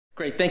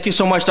Great. Thank you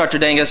so much, Dr.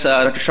 Dangus,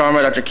 Dr.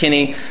 Sharma, Dr.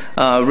 Kinney.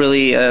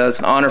 Really, it's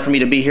an honor for me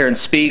to be here and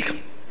speak.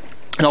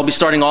 And I'll be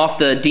starting off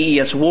the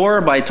DES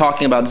war by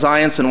talking about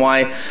Xience and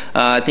why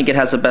I think it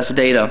has the best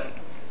data.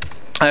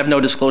 I have no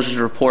disclosures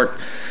to report.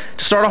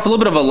 To start off, a little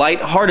bit of a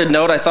light-hearted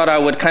note, I thought I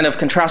would kind of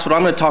contrast what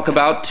I'm going to talk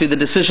about to the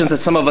decisions that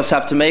some of us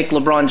have to make.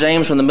 LeBron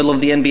James, we're in the middle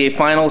of the NBA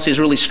Finals. He's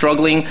really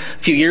struggling a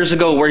few years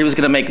ago where he was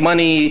going to make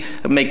money,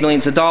 make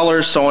millions of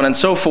dollars, so on and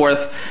so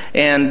forth.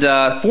 And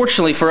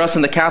fortunately for us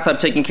in the cath lab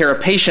taking care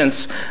of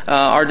patients,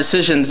 our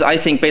decisions, I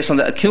think, based on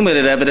the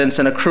accumulated evidence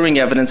and accruing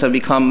evidence, have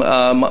become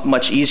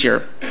much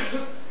easier.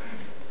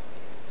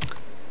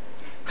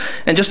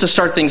 And just to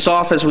start things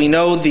off, as we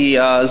know, the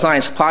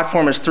Xience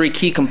platform has three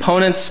key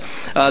components: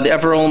 the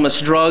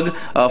everolimus drug,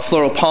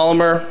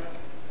 fluoropolymer,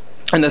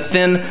 and the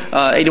thin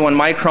 81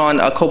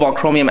 micron cobalt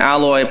chromium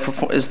alloy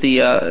is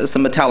the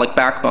metallic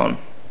backbone.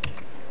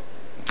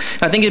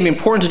 I think it'd be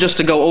important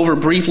to go over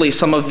briefly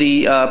some of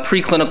the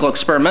preclinical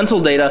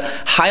experimental data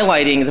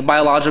highlighting the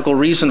biological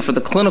reason for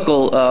the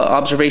clinical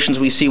observations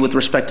we see with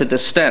respect to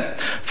this stent.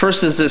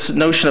 First is this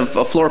notion of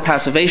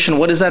fluoropassivation.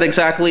 What is that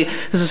exactly?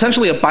 This is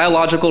essentially a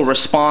biological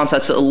response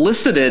that's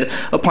elicited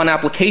upon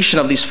application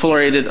of these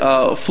fluorinated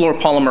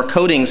fluoropolymer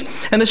coatings.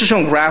 And this is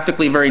shown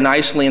graphically very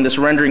nicely in this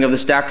rendering of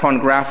this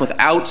Dacron graph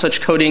without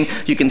such coating.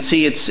 You can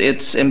see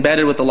it's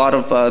embedded with a lot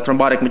of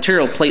thrombotic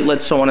material,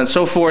 platelets, so on and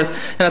so forth.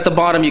 And at the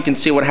bottom you can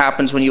see what happens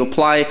when you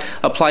apply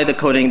the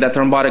coating. That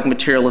thrombotic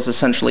material is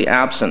essentially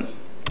absent.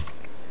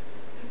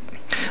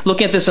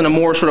 Looking at this in a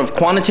more sort of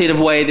quantitative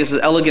way, this is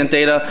elegant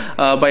data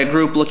by a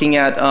group looking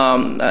at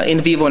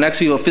in vivo and ex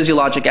vivo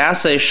physiologic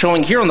assays,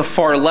 showing here on the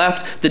far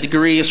left the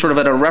degree sort of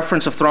at a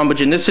reference of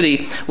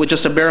thrombogenicity with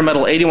just a bare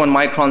metal 81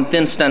 micron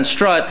thin stent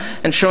strut,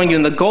 and showing you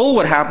in the goal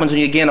what happens when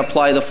you again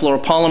apply the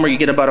fluoropolymer. You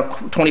get about a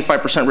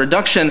 25%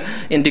 reduction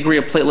in degree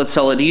of platelet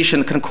cell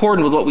adhesion,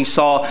 concordant with what we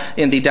saw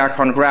in the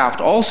Dacron graft.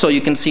 Also,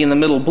 you can see in the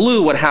middle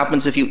blue what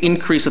happens if you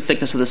increase the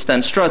thickness of the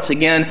stent struts.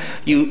 Again,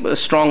 you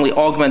strongly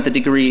augment the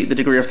degree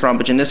of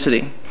thrombogenicity.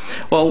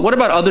 Well, what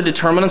about other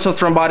determinants of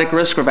thrombotic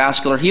risk or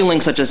vascular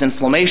healing, such as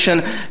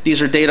inflammation?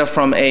 These are data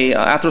from a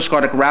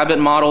atherosclerotic rabbit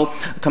model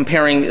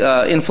comparing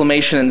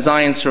inflammation in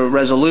Xience or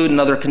Resolute,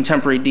 another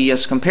contemporary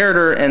DS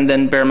comparator, and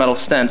then bare metal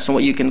stents. And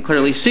what you can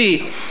clearly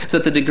see is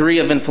that the degree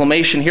of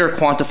inflammation here,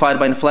 quantified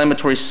by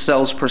inflammatory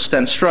cells per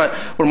stent strut,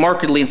 were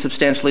markedly and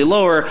substantially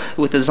lower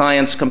with the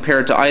Xience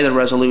compared to either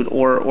Resolute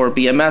or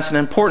BMS. And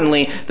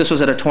importantly, this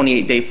was at a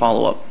 28-day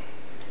follow-up.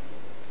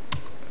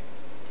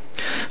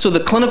 So the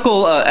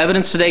clinical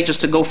evidence today,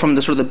 just to go from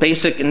the sort of the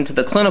basic into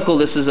the clinical,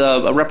 this is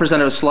a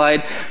representative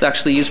slide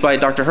actually used by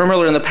Dr.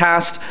 Hermiller in the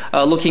past,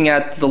 looking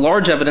at the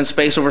large evidence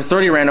base, over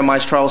 30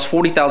 randomized trials,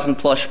 40,000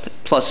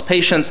 plus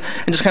patients,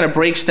 and just kind of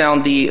breaks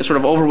down the sort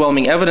of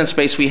overwhelming evidence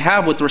base we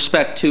have with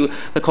respect to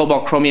the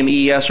cobalt chromium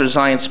EES or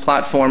Xience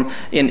platform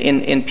in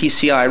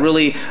PCI. I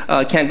really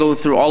can't go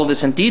through all of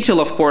this in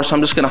detail, of course.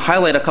 I'm just going to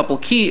highlight a couple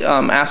key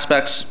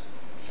aspects.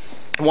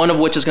 One of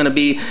which is going to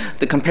be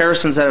the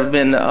comparisons that have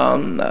been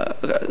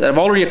that have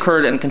already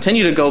occurred and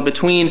continue to go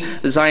between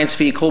the Xience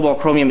V cobalt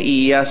chromium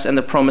EES and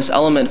the Promus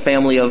Element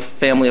family of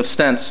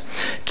stents.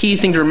 Key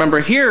thing to remember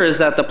here is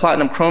that the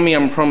platinum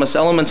chromium Promus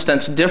Element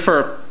stents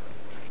differ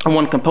on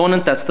one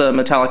component, that's the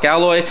metallic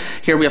alloy.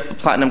 Here we have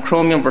platinum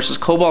chromium versus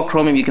cobalt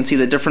chromium. You can see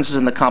the differences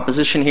in the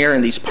composition here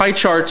in these pie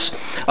charts.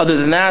 Other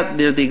than that,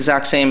 they're the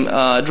exact same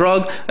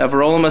drug,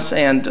 everolimus,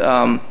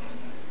 and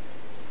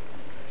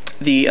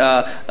the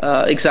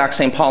exact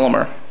same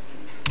polymer.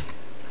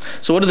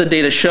 So what do the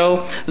data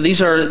show?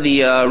 These are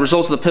the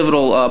results of the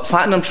pivotal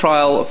platinum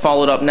trial,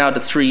 followed up now to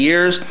 3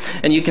 years.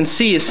 And you can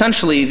see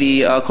essentially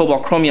the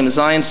cobalt chromium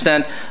Xience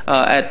stent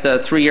at the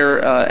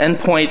 3-year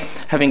endpoint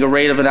having a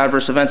rate of an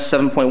adverse event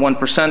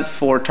 7.1%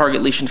 for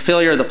target lesion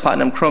failure. The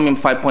platinum chromium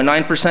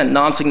 5.9%,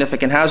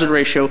 non-significant hazard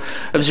ratio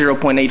of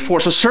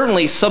 0.84. So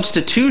certainly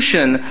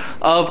substitution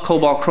of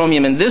cobalt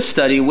chromium in this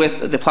study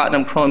with the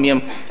platinum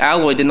chromium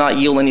alloy did not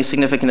yield any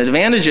significant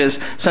advantages.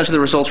 Essentially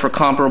the results were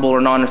comparable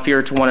or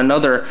non-inferior to one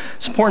another.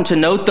 It's important to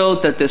note, though,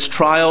 that this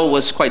trial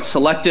was quite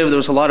selective. There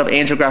was a lot of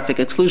angiographic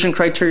exclusion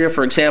criteria.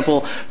 For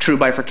example, true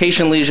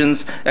bifurcation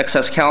lesions,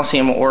 excess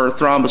calcium, or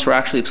thrombus were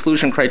actually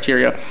exclusion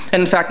criteria.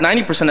 And in fact,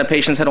 90% of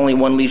patients had only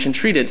one lesion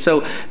treated.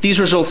 So these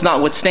results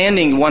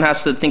notwithstanding, one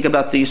has to think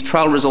about these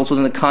trial results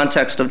within the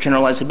context of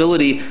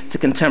generalizability to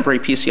contemporary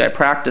PCI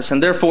practice.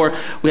 And therefore,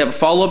 we have a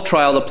follow-up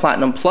trial, the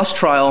Platinum Plus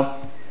trial.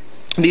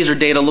 These are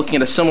data looking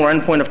at a similar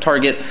endpoint of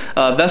target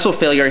vessel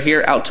failure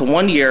here out to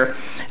 1 year.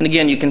 And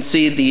again, you can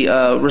see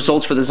the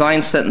results for the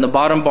Xience stent in the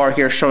bottom bar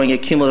here showing a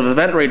cumulative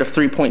event rate of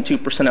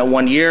 3.2% at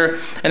 1 year,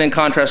 and in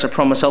contrast, a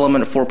Promus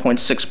Element of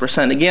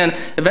 4.6%. Again,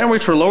 event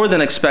rates were lower than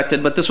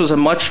expected, but this was a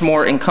much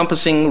more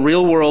encompassing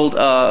real-world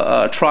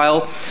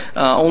trial.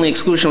 Only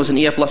exclusion was an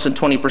EF less than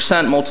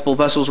 20%. Multiple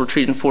vessels were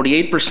treated in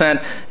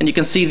 48%. And you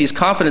can see these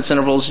confidence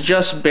intervals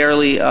just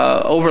barely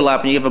overlap,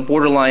 and you have a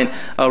borderline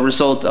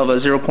result of a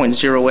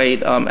 0.08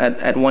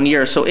 rate at 1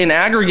 year. So in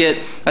aggregate,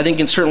 I think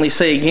you can certainly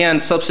say, again,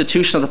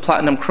 substitution of the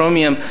platinum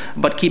chromium,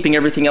 but keeping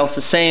everything else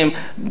the same,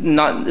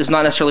 is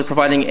not necessarily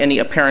providing any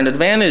apparent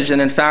advantage.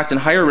 And in fact, in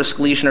higher risk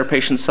lesion or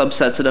patient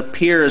subsets, it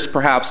appears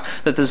perhaps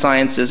that the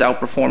Xience is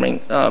outperforming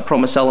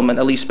promiselimod,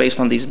 at least based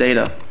on these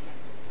data.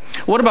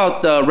 What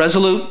about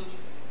Resolute?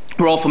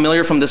 We're all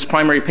familiar from this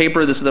primary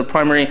paper. This is the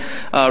primary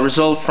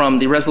result from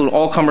the Resolute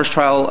All-Comers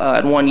trial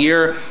at 1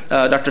 year.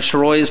 Dr.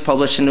 Soroy's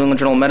published in New England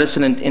Journal of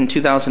Medicine in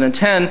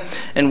 2010.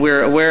 And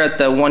we're aware at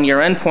the 1 year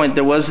endpoint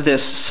there was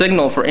this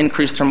signal for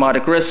increased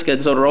thrombotic risk at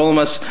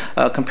zodorolimus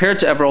compared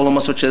to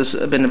everolimus, which has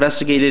been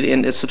investigated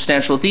in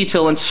substantial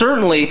detail. And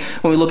certainly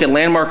when we look at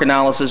landmark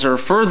analysis or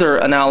further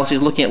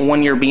analyses looking at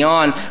 1 year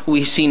beyond,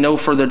 we see no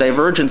further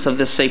divergence of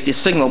this safety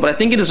signal. But I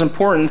think it is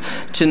important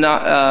to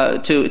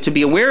not to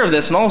be aware of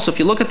this. And also, if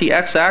you look at the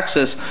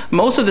x-axis,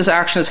 most of this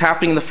action is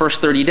happening in the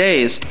first 30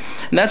 days.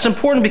 And that's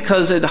important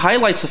because it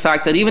highlights the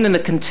fact that even in the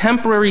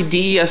contemporary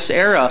DES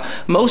era,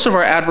 most of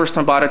our adverse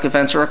thrombotic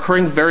events are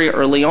occurring very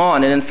early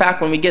on. And in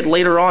fact, when we get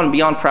later on,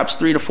 beyond perhaps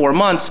 3 to 4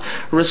 months,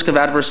 risk of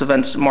adverse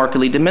events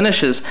markedly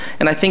diminishes.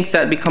 And I think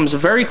that becomes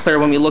very clear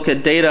when we look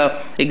at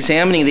data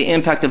examining the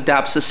impact of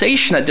DAP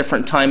cessation at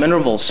different time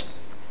intervals.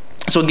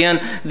 So again,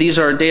 these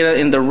are data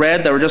in the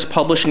red that were just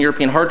published in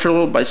European Heart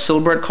Journal by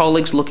Silbert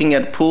colleagues looking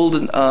at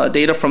pooled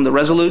data from the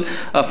Resolute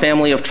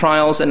family of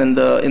trials, and in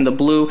the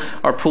blue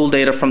are pooled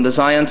data from the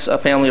Xience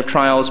family of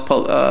trials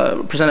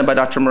presented by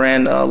Dr.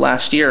 Moran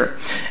last year.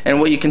 And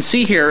what you can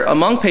see here,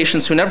 among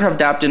patients who never have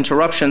DAPT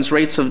interruptions,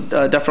 rates of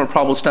definite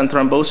probable stent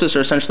thrombosis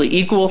are essentially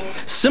equal.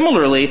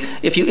 Similarly,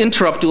 if you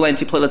interrupt dual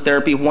antiplatelet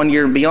therapy 1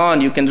 year and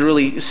beyond, you can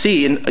really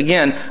see, and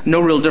again, no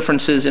real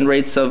differences in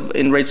rates of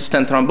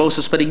stent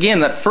thrombosis. But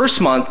again, that first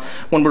month,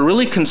 when we're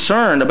really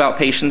concerned about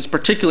patients,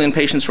 particularly in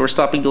patients who are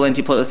stopping dual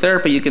antiplatelet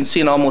therapy, you can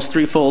see an almost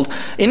threefold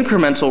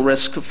incremental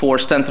risk for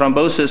stent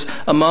thrombosis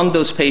among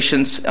those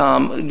patients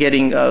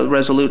getting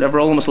Resolute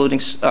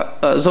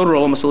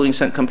zodorolimus-eluting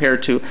stent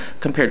compared to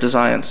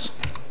Xience.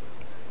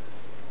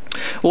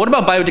 Well, what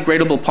about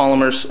biodegradable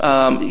polymers?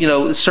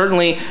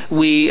 Certainly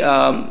we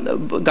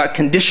got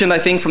conditioned, I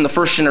think, from the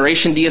first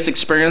generation DS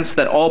experience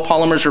that all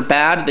polymers are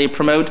bad. They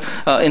promote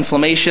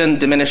inflammation,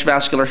 diminish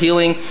vascular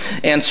healing,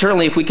 and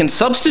certainly if we can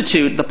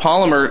substitute the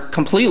polymer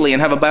completely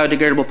and have a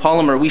biodegradable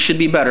polymer, we should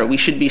be better. We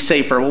should be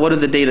safer. Well, what do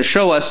the data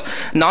show us?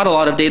 Not a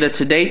lot of data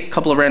to date. A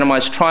couple of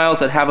randomized trials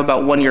that have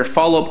about 1 year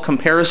follow-up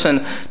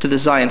comparison to the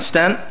Xience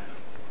stent.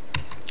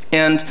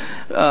 And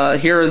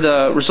here are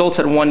the results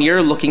at 1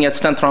 year looking at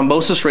stent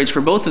thrombosis rates for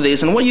both of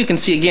these. And what you can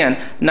see, again,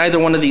 neither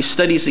one of these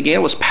studies,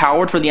 again, was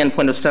powered for the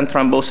endpoint of stent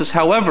thrombosis.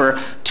 However,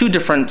 two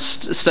different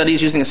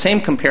studies using the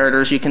same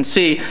comparators, you can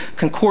see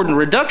concordant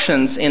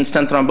reductions in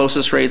stent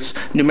thrombosis rates,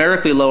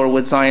 numerically lower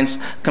with Xience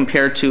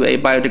compared to a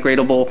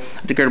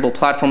biodegradable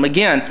platform.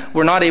 Again,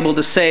 we're not able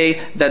to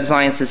say that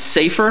Xience is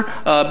safer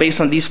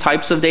based on these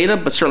types of data,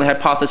 but certainly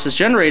hypothesis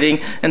generating,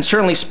 and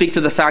certainly speak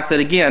to the fact that,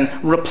 again,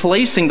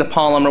 replacing the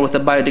polymer with a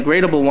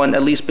biodegradable one,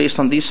 at least based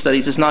on these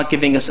studies, is not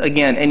giving us,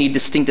 again, any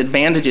distinct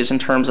advantages in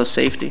terms of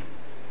safety.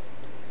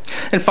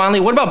 And finally,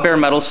 what about bare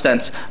metal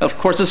stents? Of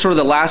course, this is sort of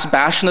the last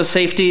bastion of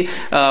safety.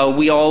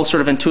 We all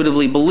sort of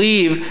intuitively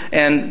believe,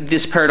 and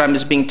this paradigm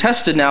is being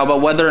tested now,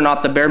 about whether or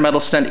not the bare metal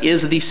stent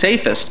is the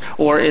safest,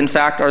 or in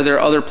fact, are there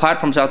other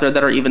platforms out there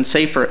that are even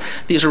safer?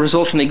 These are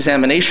results from the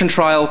examination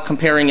trial,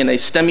 comparing in a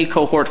STEMI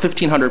cohort,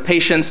 1,500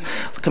 patients,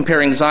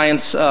 comparing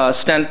Xience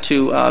stent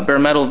to bare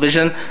metal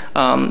vision,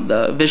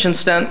 the vision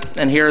stent.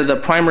 And here are the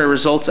primary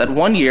results at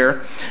 1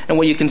 year. And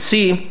what you can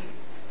see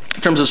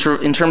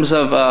in terms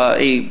of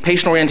a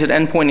patient-oriented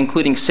endpoint,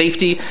 including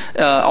safety,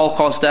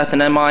 all-cause death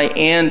and MI,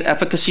 and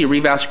efficacy,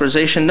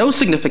 revascularization, no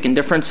significant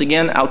difference,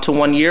 again, out to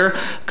 1 year,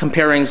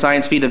 comparing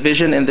Xience V to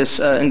vision in this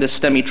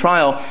STEMI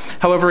trial.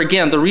 However,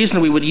 again, the reason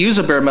we would use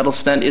a bare metal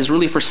stent is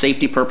really for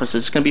safety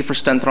purposes. It's going to be for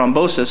stent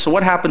thrombosis. So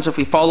what happens if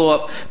we follow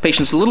up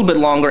patients a little bit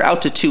longer,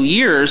 out to 2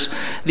 years?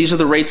 These are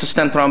the rates of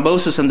stent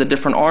thrombosis in the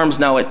different arms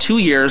now at 2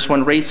 years,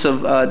 when rates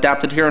of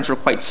DAPT adherence are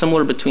quite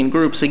similar between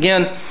groups.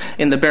 Again,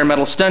 in the bare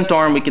metal stent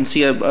arm, we can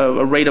see a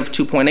rate of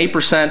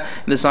 2.8%, in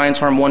the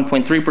Xience arm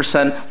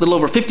 1.3%, a little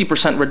over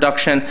 50%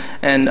 reduction,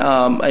 and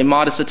a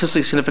modest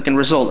statistically significant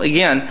result.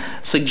 Again,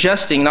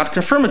 suggesting, not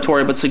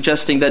confirmatory, but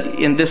suggesting that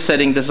in this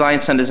setting, the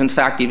Xience stent is in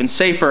fact even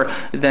safer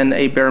than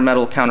a bare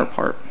metal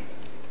counterpart.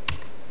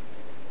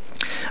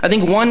 I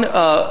think one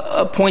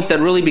point that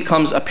really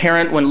becomes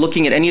apparent when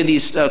looking at any of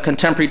these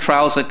contemporary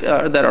trials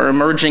that are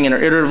emerging and are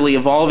iteratively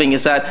evolving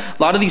is that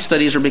a lot of these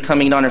studies are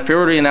becoming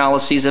non-inferiority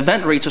analyses.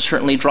 Event rates are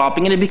certainly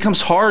dropping, and it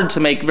becomes hard to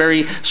make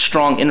very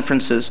strong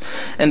inferences.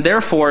 And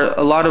therefore,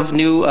 a lot of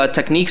new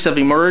techniques have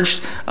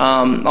emerged.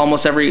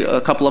 Almost every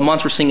couple of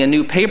months, we're seeing a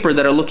new paper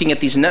that are looking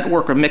at these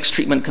network or mixed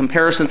treatment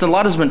comparisons. And a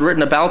lot has been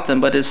written about them,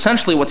 but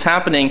essentially what's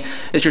happening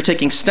is you're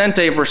taking stent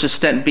A versus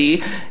stent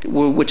B,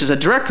 which is a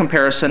direct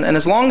comparison, and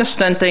as long as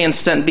stent stent A and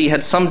stent B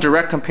had some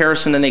direct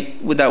comparison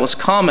that was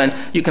common,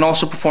 you can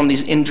also perform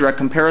these indirect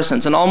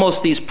comparisons. And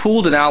almost these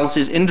pooled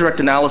analyses, indirect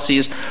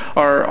analyses,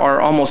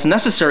 are almost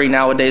necessary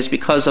nowadays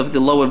because of the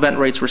low event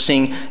rates we're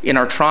seeing in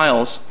our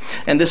trials.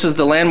 And this is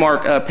the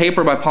landmark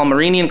paper by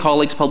Palmerini and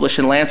colleagues published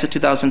in Lancet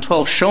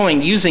 2012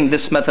 showing, using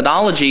this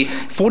methodology,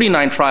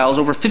 49 trials,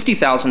 over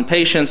 50,000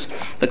 patients,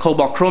 the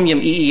cobalt chromium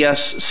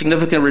EES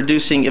significantly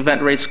reducing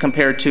event rates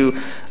compared to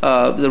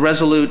the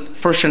Resolute,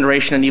 first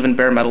generation, and even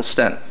bare metal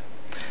stent.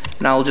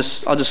 Now I'll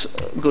just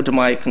go to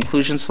my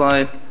conclusion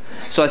slide.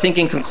 So I think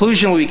in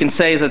conclusion what we can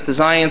say is that the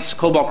Xience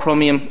cobalt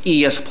chromium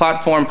EES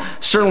platform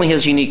certainly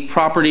has unique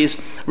properties,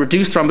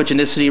 reduce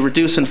thrombogenicity,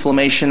 reduce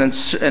inflammation, and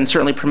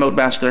certainly promote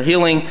vascular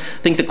healing.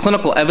 I think the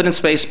clinical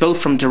evidence base,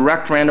 both from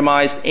direct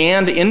randomized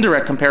and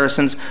indirect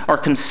comparisons, are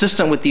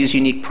consistent with these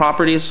unique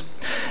properties.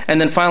 And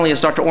then finally,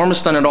 as Dr.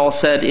 Ormiston et al.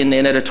 Said in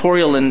an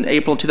editorial in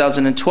April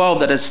 2012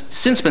 that has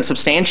since been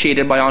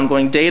substantiated by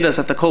ongoing data, is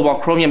that the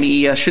cobalt chromium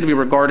EES should be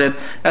regarded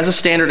as a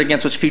standard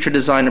against which future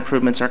design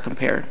improvements are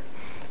compared.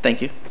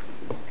 Thank you.